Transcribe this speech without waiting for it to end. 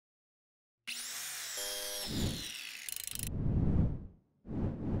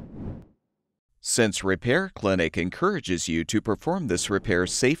Since Repair Clinic encourages you to perform this repair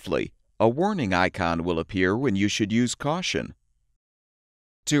safely, a warning icon will appear when you should use caution.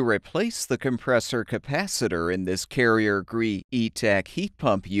 To replace the compressor capacitor in this Carrier Gree ETAC heat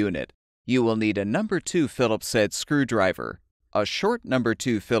pump unit, you will need a number 2 Phillips head screwdriver, a short number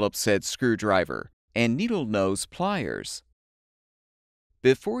 2 Phillips head screwdriver, and needle nose pliers.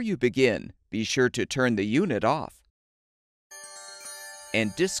 Before you begin, be sure to turn the unit off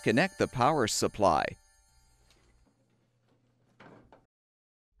and disconnect the power supply.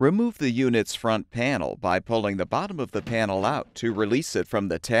 Remove the unit's front panel by pulling the bottom of the panel out to release it from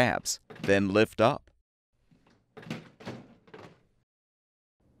the tabs, then lift up.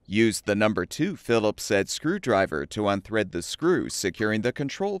 Use the number 2 Phillips head screwdriver to unthread the screw securing the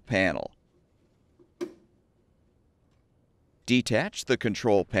control panel. Detach the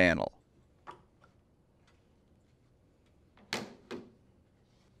control panel.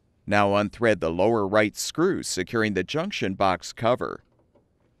 Now unthread the lower right screw securing the junction box cover.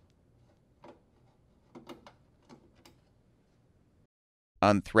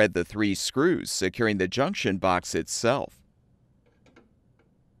 Unthread the 3 screws securing the junction box itself.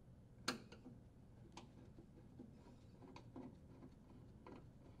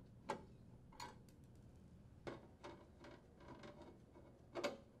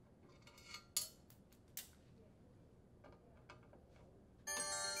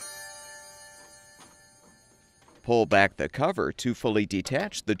 Pull back the cover to fully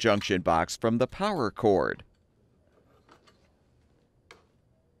detach the junction box from the power cord.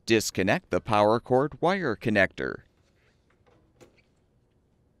 Disconnect the power cord wire connector.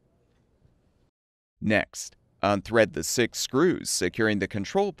 Next, unthread the 6 screws securing the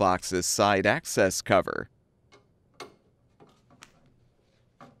control box's side access cover.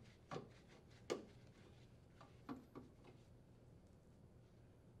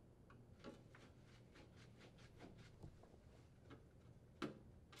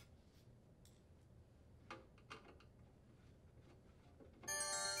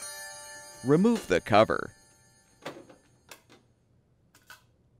 Remove the cover.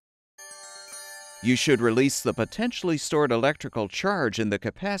 You should release the potentially stored electrical charge in the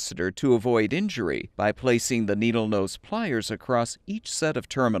capacitor to avoid injury by placing the needle nose pliers across each set of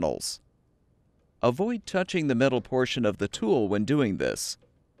terminals. Avoid touching the middle portion of the tool when doing this.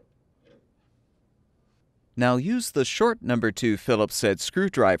 Now use the short number 2 Phillips head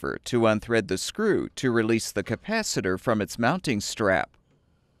screwdriver to unthread the screw to release the capacitor from its mounting strap.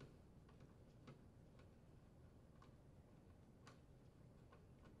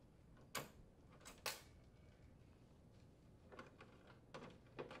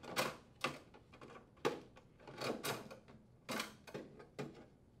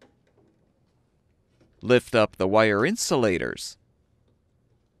 Lift up the wire insulators.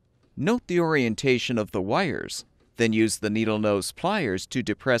 Note the orientation of the wires, then use the needle nose pliers to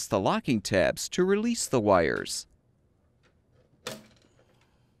depress the locking tabs to release the wires.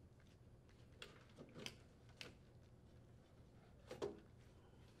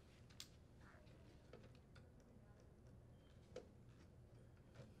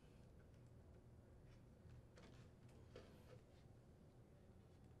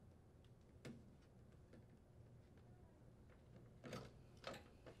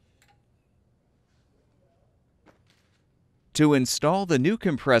 To install the new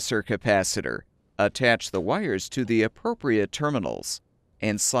compressor capacitor, attach the wires to the appropriate terminals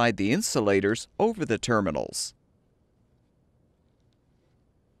and slide the insulators over the terminals.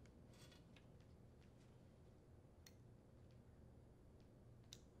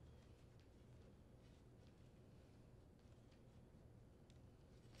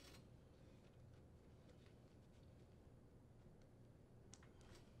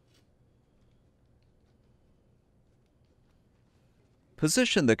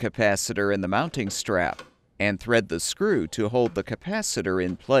 Position the capacitor in the mounting strap and thread the screw to hold the capacitor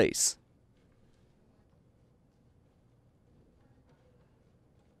in place.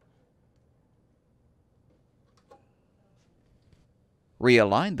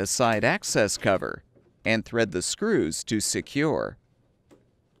 Realign the side access cover and thread the screws to secure.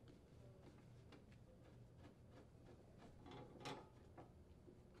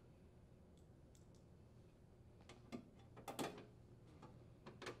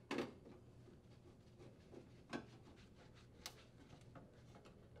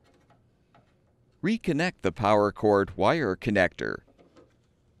 Reconnect the power cord wire connector.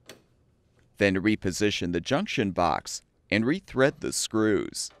 Then reposition the junction box and rethread the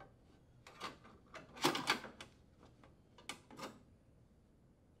screws.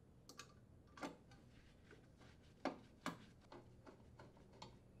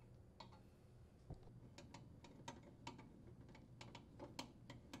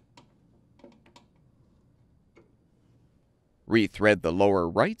 Rethread the lower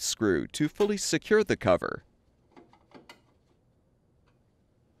right screw to fully secure the cover.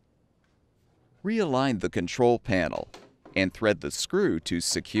 Realign the control panel and thread the screw to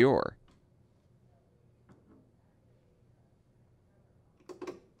secure.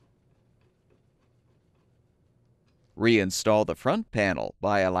 Reinstall the front panel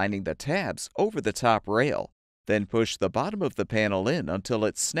by aligning the tabs over the top rail, then push the bottom of the panel in until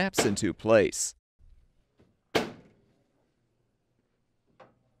it snaps into place.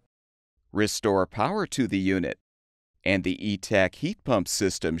 Restore power to the unit, and the ETAC heat pump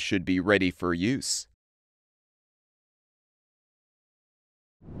system should be ready for use.